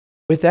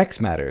With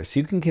xMatters,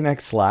 you can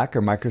connect Slack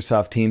or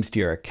Microsoft Teams to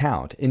your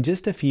account in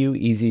just a few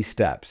easy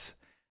steps.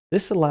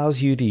 This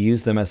allows you to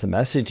use them as a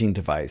messaging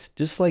device,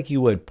 just like you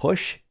would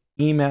push,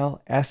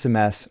 email,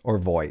 SMS, or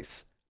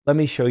voice. Let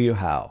me show you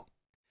how.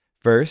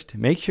 First,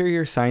 make sure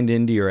you're signed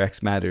into your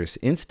xMatters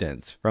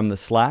instance from the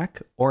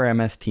Slack or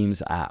MS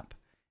Teams app.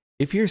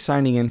 If you're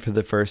signing in for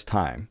the first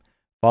time,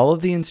 follow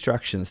the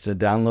instructions to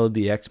download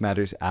the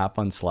xMatters app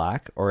on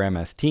Slack or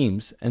MS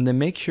Teams, and then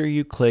make sure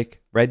you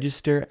click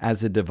Register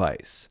as a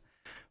Device.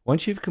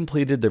 Once you've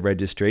completed the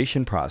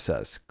registration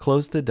process,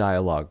 close the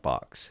dialog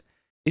box.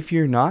 If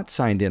you're not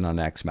signed in on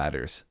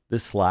xMatters, the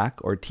Slack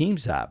or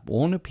Teams app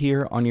won't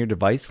appear on your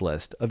device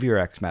list of your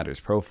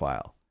xMatters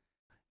profile.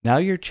 Now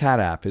your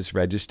chat app is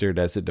registered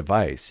as a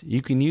device,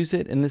 you can use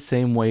it in the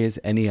same way as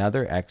any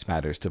other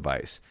xMatters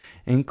device,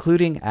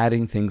 including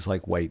adding things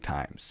like wait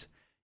times.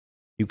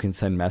 You can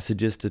send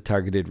messages to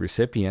targeted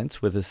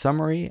recipients with a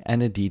summary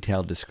and a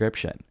detailed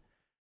description.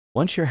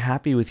 Once you're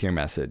happy with your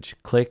message,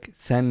 click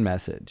Send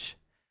Message.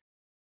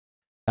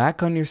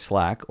 Back on your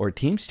Slack or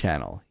Teams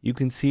channel, you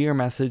can see your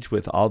message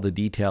with all the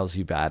details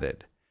you've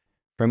added.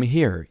 From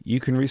here,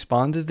 you can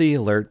respond to the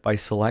alert by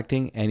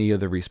selecting any of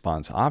the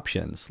response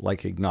options,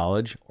 like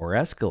Acknowledge or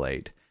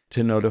Escalate,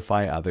 to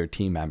notify other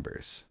team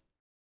members.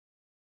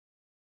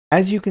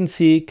 As you can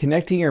see,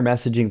 connecting your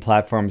messaging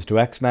platforms to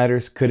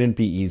xMatters couldn't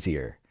be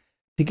easier.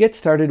 To get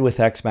started with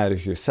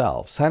xMatters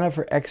yourself, sign up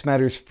for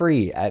xMatters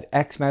free at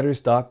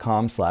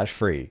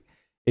xmatters.com/free.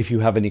 If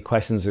you have any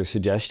questions or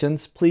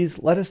suggestions, please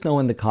let us know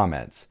in the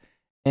comments.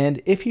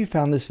 And if you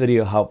found this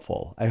video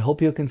helpful, I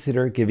hope you'll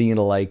consider giving it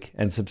a like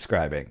and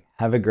subscribing.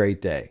 Have a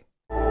great day.